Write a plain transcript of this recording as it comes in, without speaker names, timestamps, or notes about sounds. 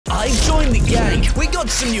I joined the gang. We got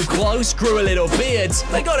some new clothes, grew a little beards.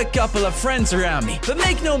 I got a couple of friends around me. But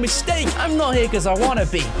make no mistake, I'm not here because I want to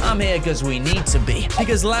be. I'm here because we need to be.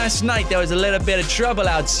 Because last night there was a little bit of trouble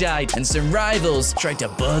outside, and some rivals tried to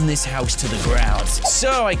burn this house to the ground.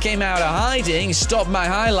 So I came out of hiding, stopped my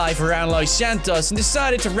high life around Los Santos, and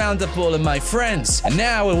decided to round up all of my friends. And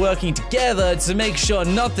now we're working together to make sure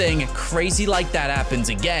nothing crazy like that happens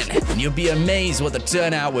again. And you'll be amazed what the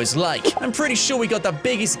turnout was like. I'm pretty sure we got the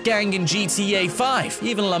biggest gang in GTA 5.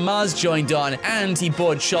 Even Lamar's joined on, and he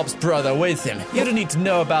brought Chop's brother with him. You don't need to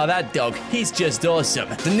know about that dog. He's just awesome.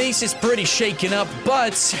 Denise is pretty shaken up,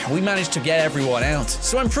 but we managed to get everyone out.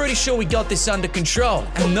 So I'm pretty sure we got this under control.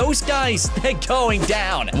 And those guys, they're going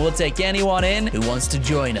down. And we'll take anyone in who wants to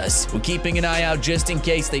join us. We're keeping an eye out just in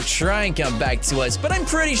case they try and come back to us, but I'm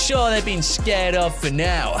pretty sure they've been scared off for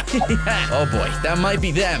now. Oh boy, that might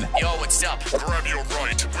be them. Yo, what's up? Grab your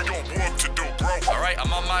right. We got work to do, bro. Alright,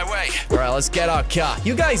 I'm on my way. Alright, let's get our car.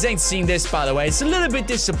 You guys ain't seen this, by the way. It's a little bit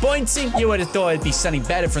disappointing. You would have thought it'd be something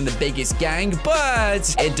better from the biggest gang,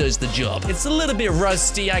 but it does the job. It's a little bit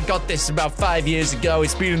rusty. I got this about 5 years ago.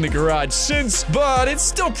 It's been in the garage since, but it's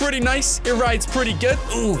still pretty nice. It rides pretty good.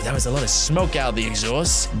 Ooh, that was a lot of smoke out of the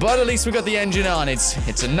exhaust. But at least we got the engine on.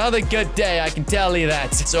 It's another good day, I can tell you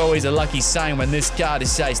that. It's always a lucky sign when this car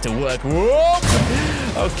decides to work. Whoop!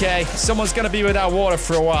 Okay, someone's gonna be without water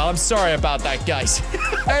for a while. I'm sorry about that, guys.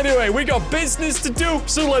 Anyway, we got business to do,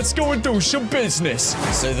 so let's go and do some business.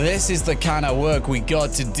 So this is the kind of work we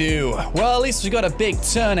got to do. Well, at least we got a big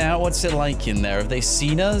turnout. What's it like in there? Have they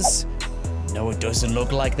seen us? No, it doesn't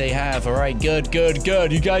look like they have. All right, good.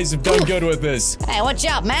 You guys have done good with this. Hey, what's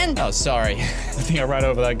up, man? Oh, sorry. I think I ran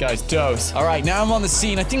over that guy's toes. All right, now I'm on the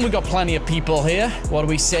scene. I think we got plenty of people here. What do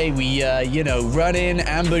we say? We, run in,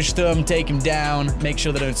 ambush them, take them down, make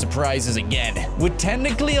sure they don't surprise us again. We're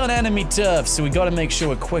technically on enemy turf, so we got to make sure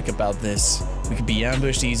we're quick about this. We could be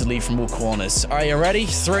ambushed easily from all corners. All right, you ready?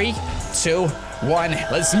 3, 2, 1.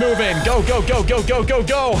 Let's move in. Go.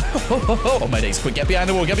 Oh, my days. Quick, get behind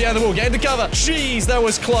the wall. Get in the cover. Jeez, that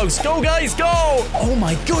was close. Go, guys, go. Oh,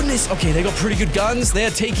 my goodness. Okay, they got pretty good guns. They're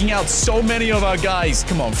taking out so many of our guys.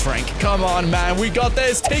 Come on, Frank. Come on, man. We got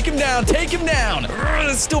this. Take him down.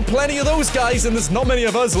 There's still plenty of those guys, and there's not many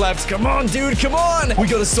of us left. Come on, dude. Come on. We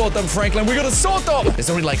got to sort them, Franklin. We got to sort them. There's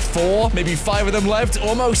only like 4, maybe 5 of them left.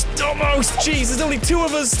 Almost. Jeez, there's only 2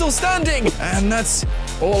 of us still standing. And that's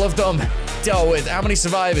all of them dealt with. How many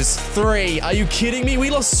survivors? 3. Are you kidding me? We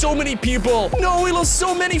lost so many people. No, we lost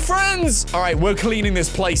so many friends. All right, we're cleaning this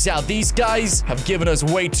place out. These guys have given us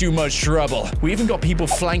way too much trouble. We even got people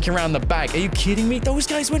flanking around the back. Are you kidding me? Those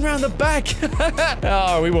guys went around the back.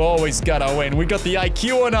 Oh, we were always gonna win. We got the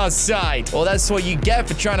IQ on our side. Well, that's what you get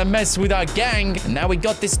for trying to mess with our gang. And now we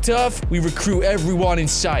got this turf. We recruit everyone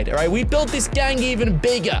inside. All right, we built this gang even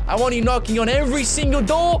bigger. I want you knocking on every single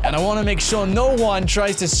door, and I want to make sure no one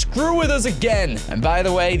tries to screw with us again. And by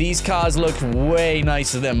the way, these cars look way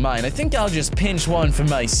nicer than mine. I think I'll just pinch one for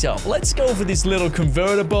myself. Let's go for this little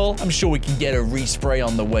convertible. I'm sure we can get a respray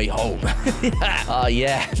on the way home. Oh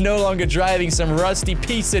yeah, no longer driving some rusty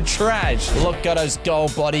piece of trash. Look at us go,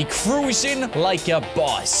 buddy, cruising like a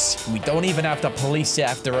boss. We don't even have the police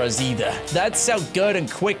after us either. That's how good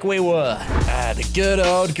and quick we were. The good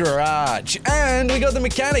old garage. And we got the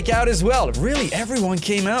mechanic out as well. Really, everyone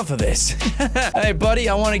came out for this. Hey, buddy,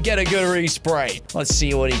 I want to get a good respray. Let's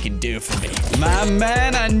see what he can do for me. My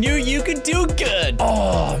man, I knew you could do good.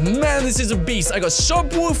 Oh, man, this is a beast. I got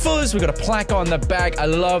subwoofers. We got a plaque on the back. I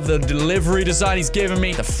love the delivery design he's giving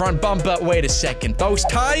me. The front bumper. Wait a second. Those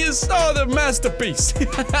tires? Oh, they're masterpiece.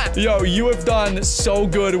 Yo, you have done so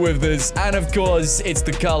good with this. And, of course, it's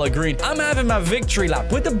the color green. I'm having my victory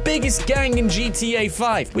lap with the biggest gang in GTA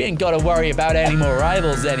 5. We ain't got to worry about any more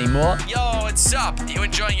rivals anymore. Yo, what's up? You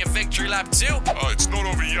enjoying your victory lap, too? It's not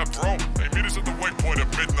over yet, bro. Hey, meet us at the waypoint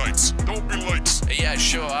at midnight. Don't be late. Yeah,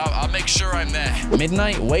 sure. I'll make sure I'm there.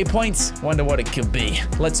 Midnight waypoints? Wonder what it could be.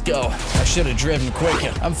 Let's go. I should have driven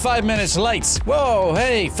quicker. I'm 5 minutes late. Whoa,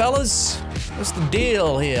 hey, fellas. What's the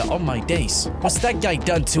deal here? Oh, my days. What's that guy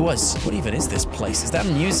done to us? What even is this place? Is that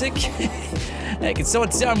music? Hey, can someone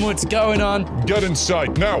tell me what's going on? Get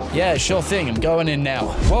inside now. Yeah, sure thing. I'm going in now.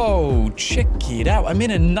 Whoa, check it out. I'm in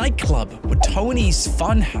a nightclub with Tony's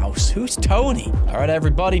Funhouse. Who's Tony? All right,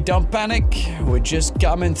 everybody, don't panic. We're just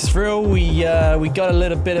coming through. We got a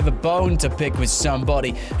little bit of a bone to pick with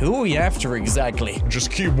somebody. Who are we after exactly? Just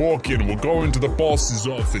keep walking. We'll go into the boss's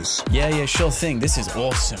office. Yeah, sure thing. This is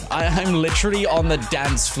awesome. I'm literally on the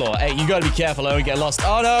dance floor. Hey, you gotta be careful. I don't get lost.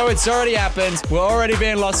 Oh, no, it's already happened. We're already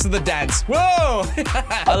being lost to the dance. Whoa! go.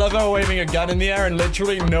 I love how we're waving a gun in the air and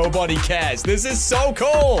literally nobody cares. This is so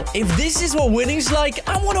cool. If this is what winning's like,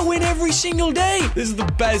 I want to win every single day. This is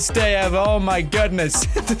the best day ever. Oh my goodness.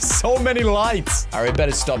 There's so many lights. All right,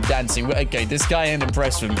 better stop dancing. Okay, this guy ain't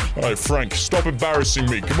impressed with me. All right, Frank, stop embarrassing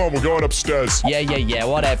me. Come on, we're going upstairs. Yeah,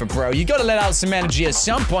 whatever, bro. You gotta let out some energy at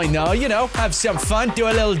some point, though. You know, have some fun, do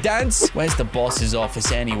a little dance. Where's the boss's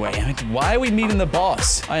office anyway? Why are we meeting the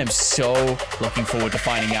boss? I am so looking forward to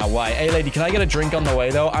finding out why. Hey, lady, can I get a drink on the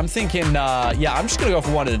way, though? I'm thinking, yeah, I'm just gonna go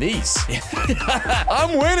for one of these.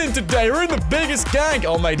 I'm winning today. We're in the biggest gang.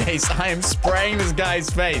 Oh, my days. I am spraying this guy's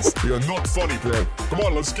face. You're not funny, bro. Come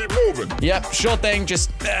on, let's keep moving. Yep, sure thing.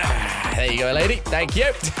 Just, there you go, lady. Thank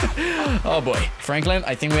you. Oh, boy. Franklin,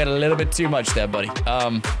 I think we had a little bit too much there, buddy.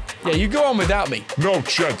 Yeah, you go on without me. No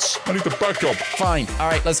chance. I need the backup. Fine. All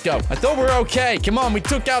right, let's go. I thought we were okay. Come on, we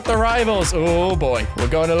took out the rivals. Oh, boy. We're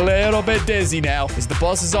going a little bit dizzy now. Is the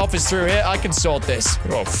boss's office through here? I can sort this.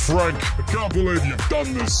 Oh, Frank, I can't believe you've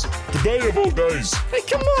done this. Today of all days. Hey,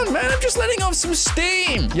 come on, man. I'm just letting off some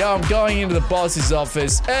steam. Yo, I'm going into the boss's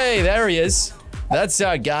office. Hey, there he is. That's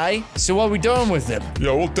our guy. So what are we doing with him?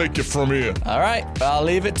 Yeah, we'll take it from here. All right. I'll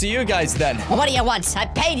leave it to you guys then. What do you want? I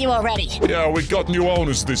paid you already. Yeah, we got new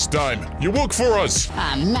owners this time. You work for us.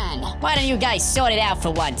 Ah, man. Why don't you guys sort it out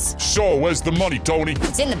for once? So, where's the money, Tony?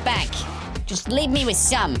 It's in the bank. Just leave me with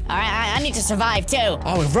some. All right, I need to survive too.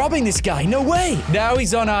 Oh, we're robbing this guy. No way. Now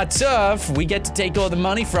he's on our turf. We get to take all the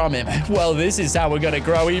money from him. Well, this is how we're gonna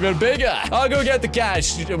grow even bigger. I'll go get the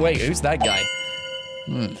cash. Wait, who's that guy?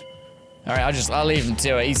 All right, I'll leave him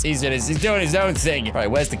to it. He's doing his own thing. All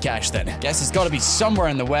right, where's the cash then? Guess it's got to be somewhere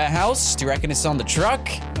in the warehouse. Do you reckon it's on the truck?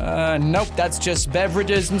 Nope, that's just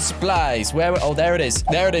beverages and supplies. Oh, there it is.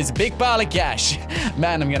 There it is. Big pile of cash.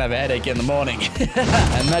 Man, I'm gonna have a headache in the morning.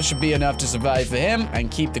 And that should be enough to survive for him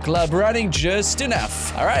and keep the club running just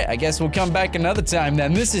enough. All right, I guess we'll come back another time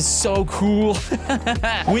then. This is so cool.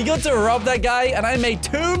 We got to rob that guy and I made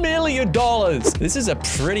 $2 million. This is a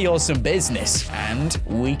pretty awesome business and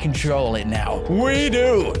we control it now. We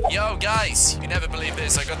do. Yo, guys, you never believe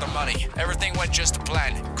this. I got the money. Everything went just to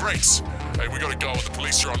plan. Great. Hey, we gotta go. The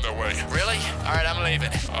police are on their way. Really? All right, I'm leaving.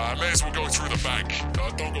 May as well go through the back.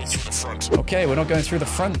 Don't go through the front. Okay, we're not going through the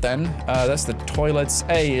front then. That's the toilets.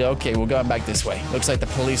 Hey, okay, we're going back this way. Looks like the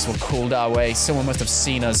police were called our way. Someone must have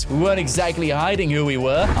seen us. We weren't exactly hiding who we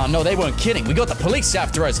were. Oh, no, they weren't kidding. We got the police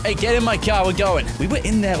after us. Hey, get in my car. We're going. We were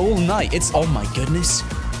in there all night. Oh my goodness.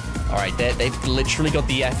 All right, they've literally got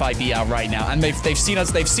the FIB out right now. And they've seen us.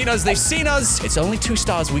 They've seen us. They've seen us. It's only 2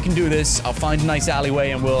 stars. We can do this. I'll find a nice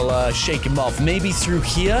alleyway and we'll shake him off. Maybe through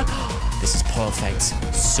here. This is perfect.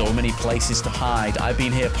 So many places to hide. I've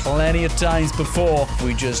been here plenty of times before. If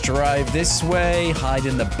we just drive this way, hide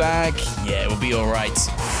in the back, yeah, we'll be all right.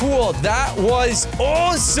 Whew, that was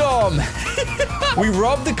awesome. We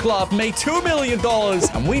robbed the club, made $2 million,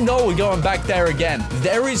 and we know we're going back there again.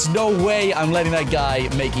 There is no way I'm letting that guy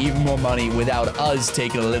make even more money without us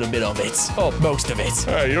taking a little bit of it. Oh, most of it.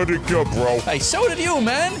 Hey, you did good, bro. Hey, so did you,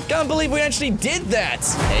 man. Can't believe we actually did that.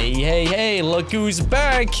 Hey, look who's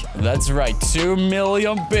back. That's right, 2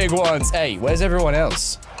 million big ones. Hey, where's everyone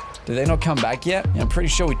else? Did they not come back yet? Yeah, I'm pretty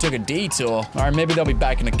sure we took a detour. All right, maybe they'll be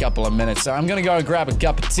back in a couple of minutes. So I'm gonna go and grab a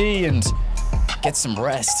cup of tea and get some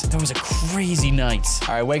rest. That was a crazy night.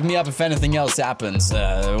 All right, wake me up if anything else happens.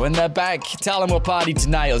 When they're back, tell them we'll party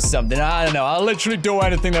tonight or something. I don't know. I'll literally do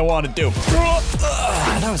anything they want to do.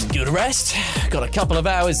 That was a good rest. Got a couple of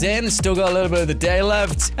hours in. Still got a little bit of the day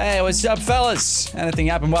left. Hey, what's up, fellas? Anything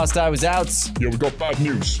happened whilst I was out? Yeah, we got bad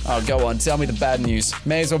news. Oh, go on. Tell me the bad news.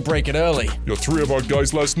 May as well break it early. Yeah, 3 of our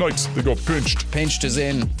guys last night, they got pinched. Pinched as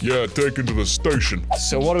in? Yeah, taken to the station.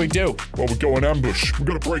 So what do we do? Well, we go in ambush. We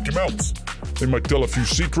gotta break him out. They might tell a few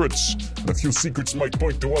secrets, and a few secrets might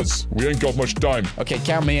point to us. We ain't got much time. Okay,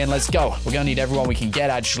 count me in. Let's go. We're gonna need everyone we can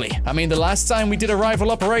get, actually. I mean, the last time we did a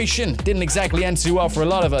rival operation didn't exactly end too well for a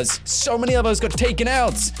lot of us. So many of us got taken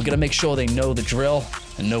out. We gotta make sure they know the drill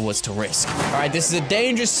and know what's to risk. All right, this is a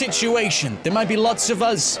dangerous situation. There might be lots of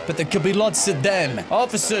us, but there could be lots of them.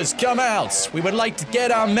 Officers, come out. We would like to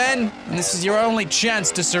get our men, and this is your only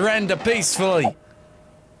chance to surrender peacefully.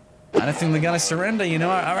 I don't think they're gonna surrender, you know.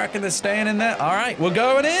 I reckon they're staying in there. All right, we're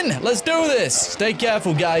going in. Let's do this. Stay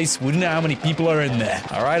careful, guys. We don't know how many people are in there.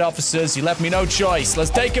 All right, officers, you left me no choice.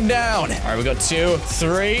 Let's take them down. All right, we got 2,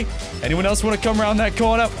 3. Anyone else want to come around that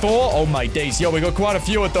corner? 4. Oh, my days. Yo, we got quite a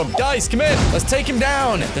few of them. Guys, come in. Let's take him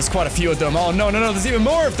down. There's quite a few of them. Oh, no. There's even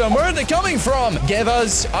more of them. Where are they coming from? Give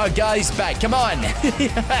us our guys back. Come on.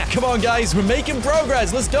 Come on, guys. We're making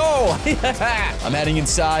progress. Let's go. I'm heading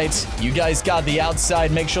inside. You guys got the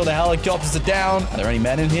outside. Make sure the helicopters are down. Are there any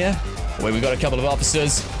men in here? Wait, we got a couple of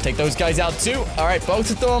officers. Take those guys out too. All right,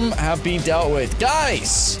 both of them have been dealt with.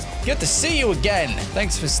 Guys, good to see you again.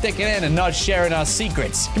 Thanks for sticking in and not sharing our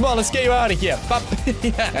secrets. Come on, let's get you out of here. Pop.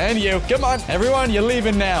 Yeah, and you. Come on, everyone, you're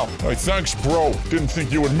leaving now. Hey, thanks, bro. Didn't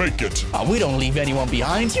think you would make it. Oh, we don't leave anyone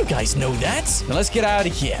behind. You guys know that. Now let's get out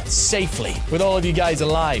of here safely with all of you guys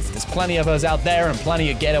alive. There's plenty of us out there and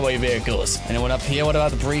plenty of getaway vehicles. Anyone up here? What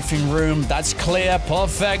about the briefing room? That's clear.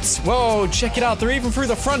 Perfect. Whoa, check it out. They're even through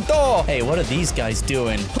the front door. Hey, what are these guys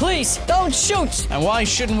doing? Please, don't shoot. And why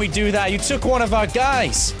shouldn't we do that? You took one of our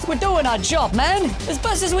guys. We're doing our job, man. As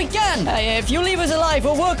best as we can. Hey, if you leave us alive,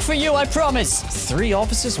 we'll work for you, I promise. 3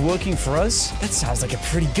 officers working for us? That sounds like a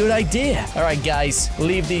pretty good idea. All right, guys,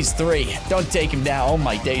 leave these 3. Don't take them down. Oh,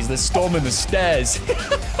 my days, they're storming the stairs.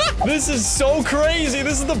 This is so crazy.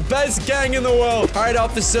 This is the best gang in the world. All right,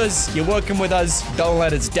 officers, you're working with us. Don't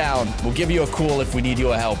let us down. We'll give you a call if we need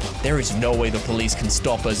your help. There is no way the police can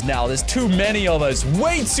stop us now. There's too many of us.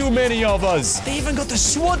 Way too many of us. They even got the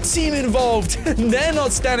SWAT team involved. They're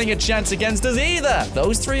not standing a chance against us either.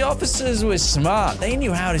 Those 3 officers were smart. They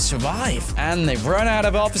knew how to survive. And they've run out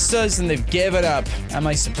of officers and they've given up. Am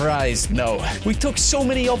I surprised? No. We took so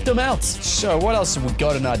many of them out. So what else have we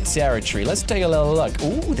got in our territory? Let's take a little look.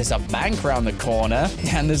 Ooh, there's a bank around the corner.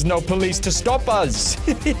 And there's no police to stop us.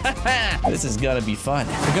 This is gonna be fun.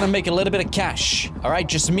 We're gonna make a little bit of cash. All right,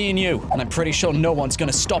 just me and you. And I'm pretty sure no one's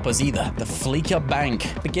gonna stop us either. The Fleeca Bank.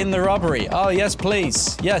 Begin the robbery. Oh, yes,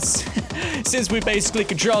 please. Yes. Since we basically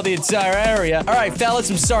control the entire area. All right, fellas,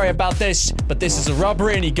 I'm sorry about this, but this is a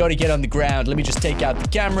robbery and you gotta get on the ground. Let me just take out the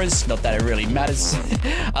cameras. Not that it really matters.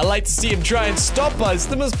 I like to see him try and stop us.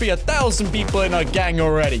 There must be 1,000 people in our gang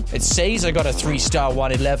already. It says I got a 3-star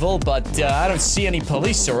wanted level, but I don't see any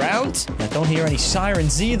police around. I don't hear any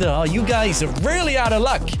sirens either. Oh, you guys are really out of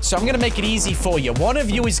luck. So I'm gonna make it easy for you. One of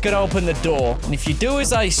you is gonna open the door, and if you do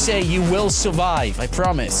as I say, you will survive. I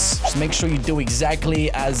promise. Just make sure you do exactly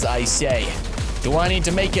as I say. Do I need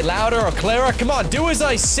to make it louder or clearer? Come on, do as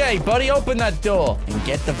I say, buddy. Open that door and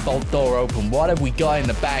get the vault door open. What have we got in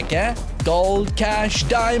the back, eh? Gold, cash,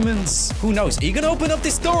 diamonds. Who knows? Are you gonna open up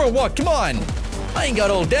this door or what? Come on. I ain't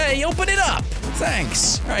got all day. Open it up.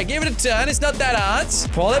 Thanks. All right, give it a turn. It's not that hard.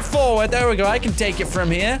 Pull it forward. There we go. I can take it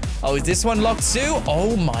from here. Oh, is this one locked too?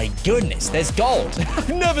 Oh my goodness. There's gold. I've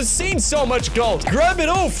never seen so much gold. Grab it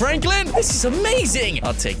all, Franklin. This is amazing.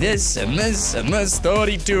 I'll take this and this and this.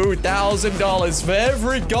 $32,000 for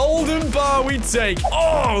every golden bar we take.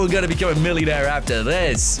 Oh, we're gonna become a millionaire after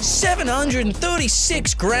this.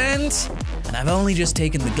 736 grand. And I've only just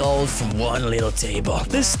taken the gold from one little table.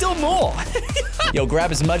 There's still more. Yo,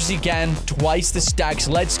 grab as much as you can. Twice the stacks.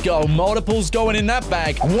 Let's go. Multiples going in that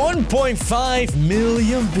bag. 1.5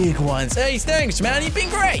 million big ones. Hey, thanks, man. You've been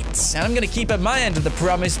great. And I'm gonna keep at my end of the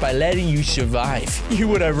promise by letting you survive. You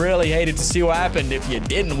would have really hated to see what happened if you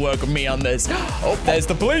didn't work with me on this. Oh, there's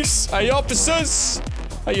the police. Hey, officers.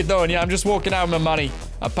 How you doing? Yeah, I'm just walking out with my money.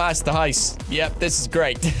 I passed the heist. Yep, this is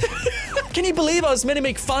great. Can you believe I was meant to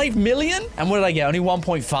make 5 million? And what did I get? Only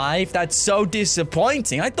 1.5? That's so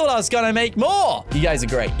disappointing. I thought I was gonna make more. You guys are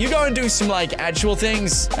great. You go and do some, like, actual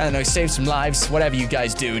things. I don't know, save some lives. Whatever you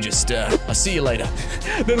guys do, just, I'll see you later.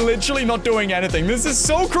 They're literally not doing anything. This is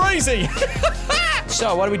so crazy.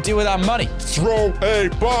 So, what do we do with our money? Throw a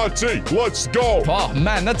party. Let's go. Oh,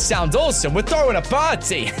 man, that sounds awesome. We're throwing a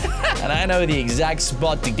party. And I know the exact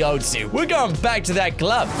spot to go to. We're going back to that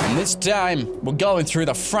club. And this time, we're going through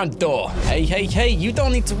the front door. Hey, hey, hey, you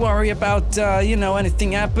don't need to worry about, you know,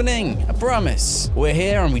 anything happening. I promise. We're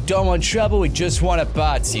here and we don't want trouble. We just want a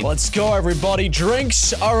party. Let's go, everybody.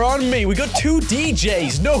 Drinks are on me. We got 2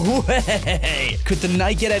 DJs. No way. Could the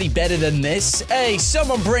night get any better than this? Hey,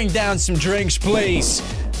 someone bring down some drinks, please.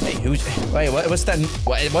 Hey, wait, what's that?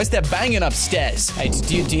 What's that banging upstairs? Hey,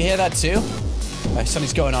 do you hear that too?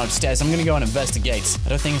 Something's going on upstairs. I'm gonna go and investigate. I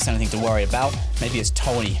don't think it's anything to worry about. Maybe it's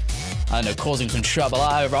Tony. I don't know, causing some trouble.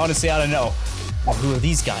 Honestly, I don't know. Well, who are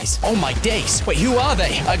these guys? Oh my days. Wait, who are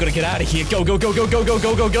they? I gotta get out of here. Go, go, go, go, go, go,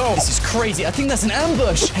 go, go, go. This is crazy. I think that's an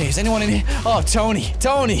ambush. Hey, is anyone in here? Oh, Tony.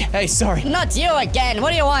 Tony. Hey, sorry. Not you again. What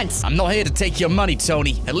do you want? I'm not here to take your money,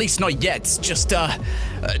 Tony. At least not yet. Just,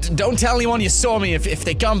 don't tell anyone you saw me if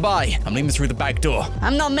they come by. I'm leaving through the back door.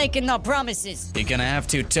 I'm not making no promises. You're gonna have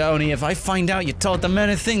to, Tony. If I find out you told them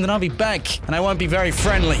anything, then I'll be back. And I won't be very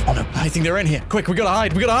friendly. Oh, no. I think they're in here. Quick, we gotta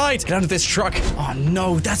hide. We gotta hide. Get out of this truck. Oh,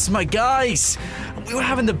 no. That's my guys. We were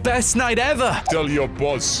having the best night ever. Tell your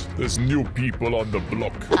boss there's new people on the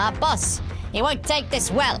block. Boss, He won't take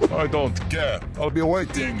this well. I don't care. I'll be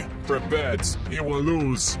waiting. Prepared. He will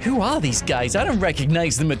lose. Who are these guys? I don't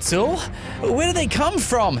recognize them at all. Where do they come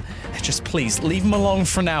from? Just please, leave them alone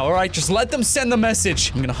for now, alright? Just let them send the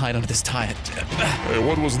message. I'm gonna hide under this tire. Hey,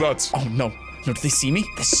 what was that? Oh, no. No, do they see me?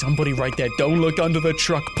 There's somebody right there. Don't look under the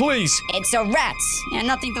truck, please. It's a rat. Yeah,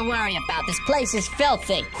 nothing to worry about. This place is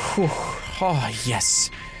filthy. Whew. Oh,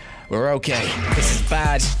 yes. We're okay. This is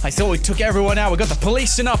bad. I thought we took everyone out. We got the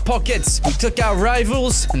police in our pockets. We took our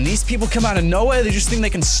rivals. And these people come out of nowhere. They just think they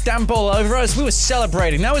can stamp all over us. We were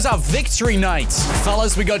celebrating. That was our victory night.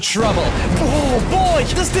 Fellas, we got trouble. Oh, boy.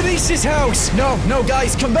 That's Denise's house. No, no,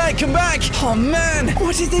 guys. Come back. Come back. Oh, man.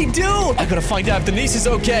 What did they do? I gotta find out if Denise is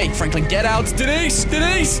okay. Franklin, get out. Denise.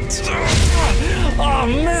 Denise. Oh,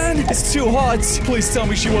 man. It's too hot. Please tell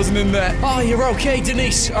me she wasn't in there. Oh, you're okay,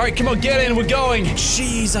 Denise. All right, come on. Get in. We're going.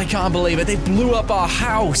 Jeez, I can't believe it. They blew up our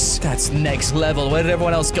house. That's next level. Where did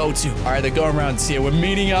everyone else go to? All right, they're going around here. We're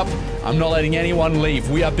meeting up. I'm not letting anyone leave.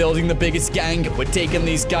 We are building the biggest gang. We're taking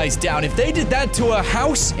these guys down. If they did that to a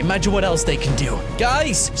house, imagine what else they can do.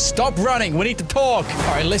 Guys, stop running. We need to talk.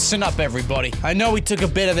 All right, listen up, everybody. I know we took a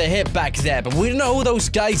bit of a hit back there, but we don't know who those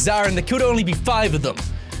guys are, and there could only be 5 of them.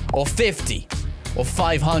 Or 50. Or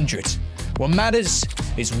 500. What matters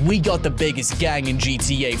is we got the biggest gang in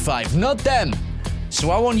GTA 5, not them. So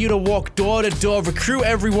I want you to walk door to door, recruit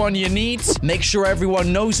everyone you need, make sure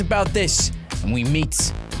everyone knows about this, and we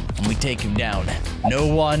meet, and we take him down. No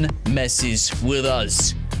one messes with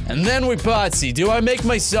us. And then we party. Do I make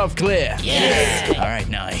myself clear? Yeah. All right,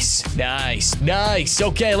 nice. Nice, nice.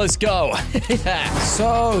 Okay, let's go.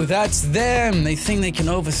 So, that's them. They think they can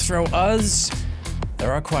overthrow us.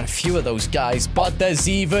 There are quite a few of those guys, but there's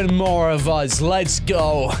even more of us. Let's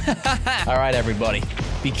go. All right, everybody.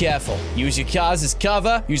 Be careful. Use your cars as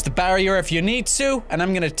cover. Use the barrier if you need to. And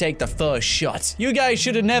I'm gonna take the first shot. You guys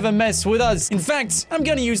should have never messed with us. In fact, I'm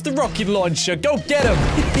gonna use the rocket launcher. Go get him.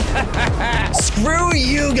 Screw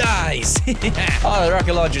you guys. Oh, the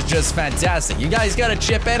rocket launcher is just fantastic. You guys got a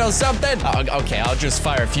chip in or something? Oh, okay, I'll just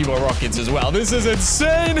fire a few more rockets as well. This is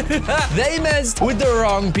insane. They messed with the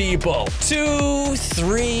wrong people. 2,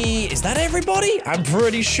 3. Is that everybody? I'm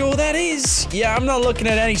pretty sure that is. Yeah, I'm not looking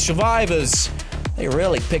at any survivors. They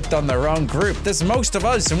really picked on the wrong group. There's most of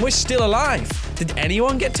us, and we're still alive. Did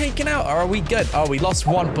anyone get taken out, or are we good? Oh, we lost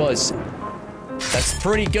one buzz. That's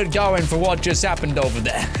pretty good going for what just happened over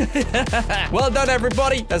there. Well done,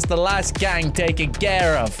 everybody. That's the last gang taken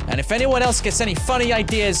care of. And if anyone else gets any funny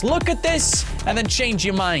ideas, look at this and then change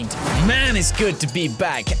your mind. Man, it's good to be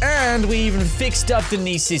back. And we even fixed up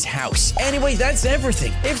Denise's house. Anyway, that's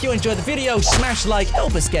everything. If you enjoyed the video, smash like,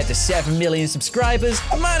 help us get to 7 million subscribers.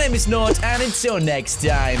 My name is Nought, and until next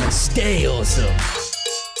time, stay awesome.